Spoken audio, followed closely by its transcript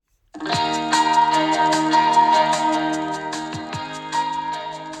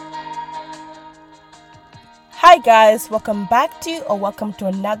Hi guys, welcome to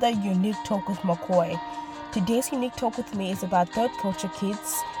another Unique Talk with McCoy. Today's Unique Talk with me is about third culture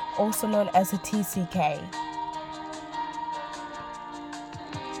kids, also known as the TCK.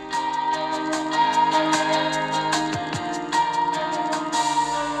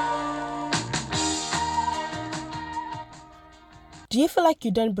 Do you feel like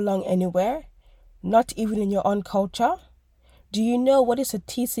you don't belong anywhere? Not even in your own culture? Do you know what is a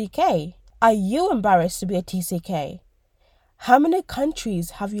TCK? Are you embarrassed to be a TCK? How many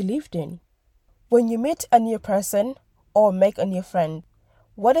countries have you lived in? When you meet a new person or make a new friend,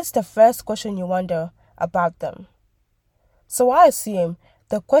 what is the first question you wonder about them? So I assume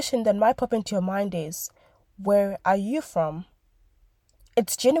the question that might pop into your mind is, where are you from?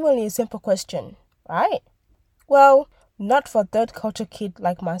 It's genuinely a simple question, right? Well, not for third culture kid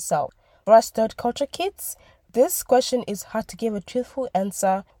like myself. For us third culture kids, this question is hard to give a truthful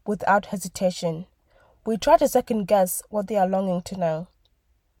answer without hesitation. We try to second guess what they are longing to know.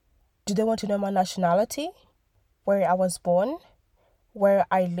 Do they want to know my nationality? Where I was born? Where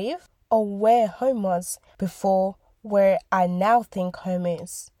I live? Or where home was before where I now think home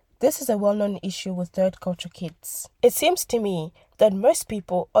is? This is a well-known issue with third culture kids. It seems to me that most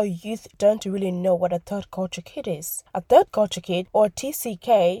people or youth don't really know what a third culture kid is. A third culture kid, or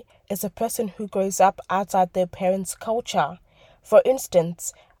TCK, is a person who grows up outside their parents' culture. For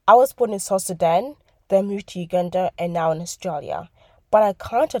instance, I was born in South Sudan, then moved to Uganda, and now in Australia. But I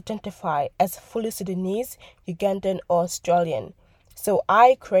can't identify as fully Sudanese, Ugandan, or Australian. So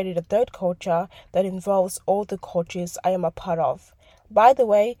I created a third culture that involves all the cultures I am a part of. By the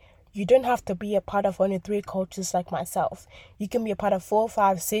way, you don't have to be a part of only 3 cultures like myself. You can be a part of 4,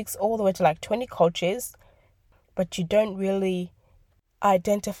 5, 6, all the way to like 20 cultures, but you don't really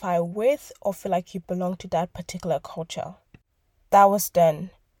identify with or feel like you belong to that particular culture. That was then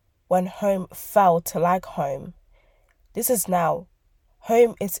when home felt like home. This is now.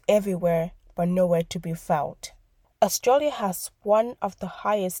 Home is everywhere, but nowhere to be felt. Australia has one of the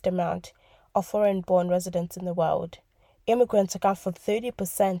highest amount of foreign-born residents in the world. Immigrants account for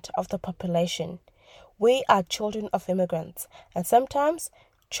 30% of the population. We are children of immigrants, and sometimes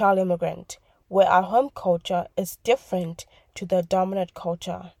child immigrant, where our home culture is different to the dominant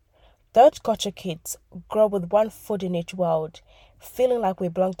culture. Third culture kids grow with one foot in each world, feeling like we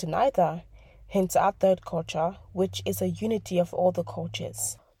belong to neither. Hence our third culture, which is a unity of all the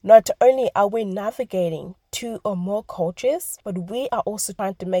cultures. Not only are we navigating 2 or more cultures, but we are also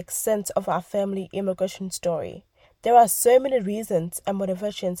trying to make sense of our family immigration story. There are so many reasons and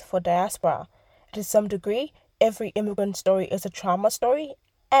motivations for diaspora. To some degree, every immigrant story is a trauma story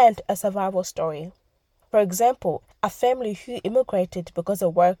and a survival story. For example, a family who immigrated because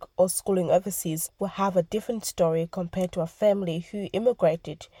of work or schooling overseas will have a different story compared to a family who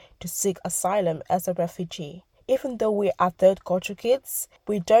immigrated to seek asylum as a refugee. Even though we are third culture kids,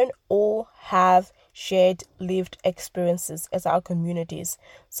 we don't all have shared lived experiences as our communities,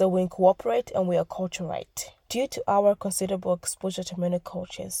 so we cooperate and we acculturate. Due to our considerable exposure to many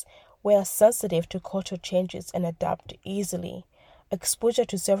cultures, we are sensitive to cultural changes and adapt easily. Exposure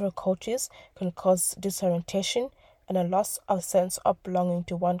to several cultures can cause disorientation and a loss of sense of belonging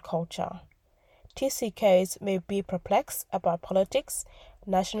to one culture. TCKs may be perplexed about politics,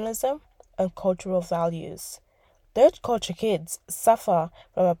 nationalism, and cultural values. Third culture kids suffer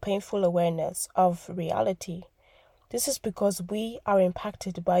from a painful awareness of reality. This is because we are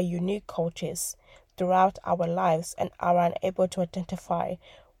impacted by unique cultures throughout our lives and are unable to identify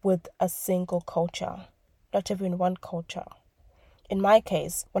with a single culture, not even one culture. In my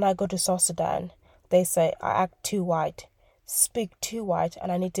case, when I go to South Sudan, they say I act too white, speak too white,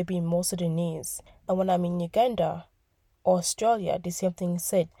 and I need to be more Sudanese. And when I'm in Uganda or Australia, the same thing is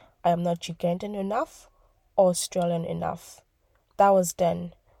said. I am not Ugandan enough or Australian enough. That was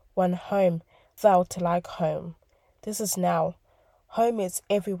then, when home felt like home. This is now. Home is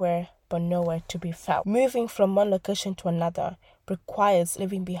everywhere, but nowhere to be felt. Moving from one location to another requires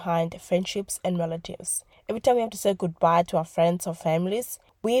leaving behind friendships and relatives. Every time we have to say goodbye to our friends or families,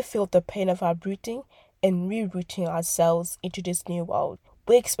 we feel the pain of uprooting and rerouting ourselves into this new world.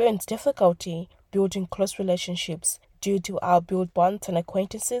 We experience difficulty building close relationships due to our built bonds and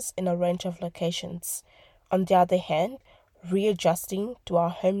acquaintances in a range of locations. On the other hand, readjusting to our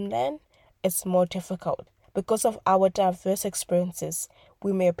homeland is more difficult. Because of our diverse experiences,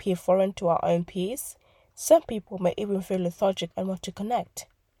 we may appear foreign to our own peers. Some people may even feel lethargic and want to connect.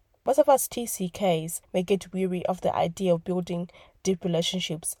 Most of us TCKs may get weary of the idea of building deep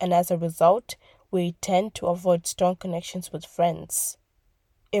relationships, and as a result, we tend to avoid strong connections with friends.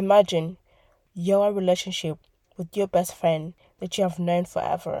 Imagine your relationship with your best friend that you have known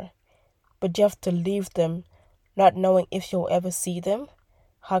forever, but you have to leave them not knowing if you'll ever see them,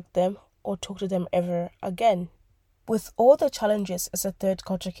 hug them, or talk to them ever again. With all the challenges as a third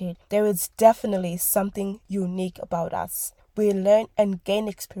culture kid, there is definitely something unique about us. We learn and gain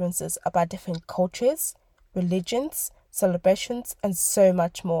experiences about different cultures, religions, celebrations, and so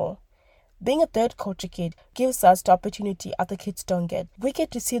much more. Being a third culture kid gives us the opportunity other kids don't get. We get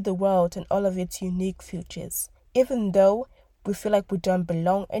to see the world and all of its unique features. Even though we feel like we don't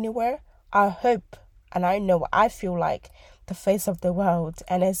belong anywhere, I hope, and I know I feel like, the face of the world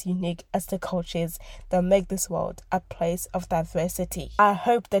and as unique as the cultures that make this world a place of diversity. I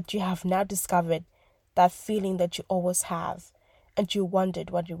hope that you have now discovered that feeling that you always have and you wondered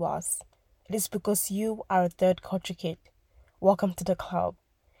what it was. It is because you are a third culture kid. Welcome to the club.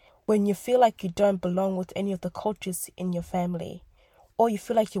 When you feel like you don't belong with any of the cultures in your family, or you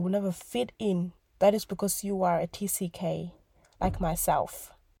feel like you will never fit in, that is because you are a TCK, like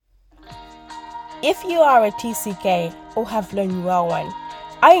myself. If you are a TCK or have learned you are one,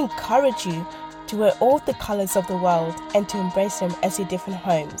 I encourage you to wear all the colors of the world and to embrace them as your different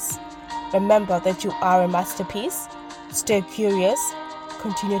homes. Remember that you are a masterpiece. Stay curious,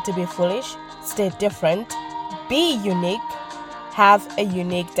 continue to be foolish, stay different, be unique, have a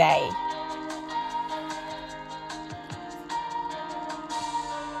unique day.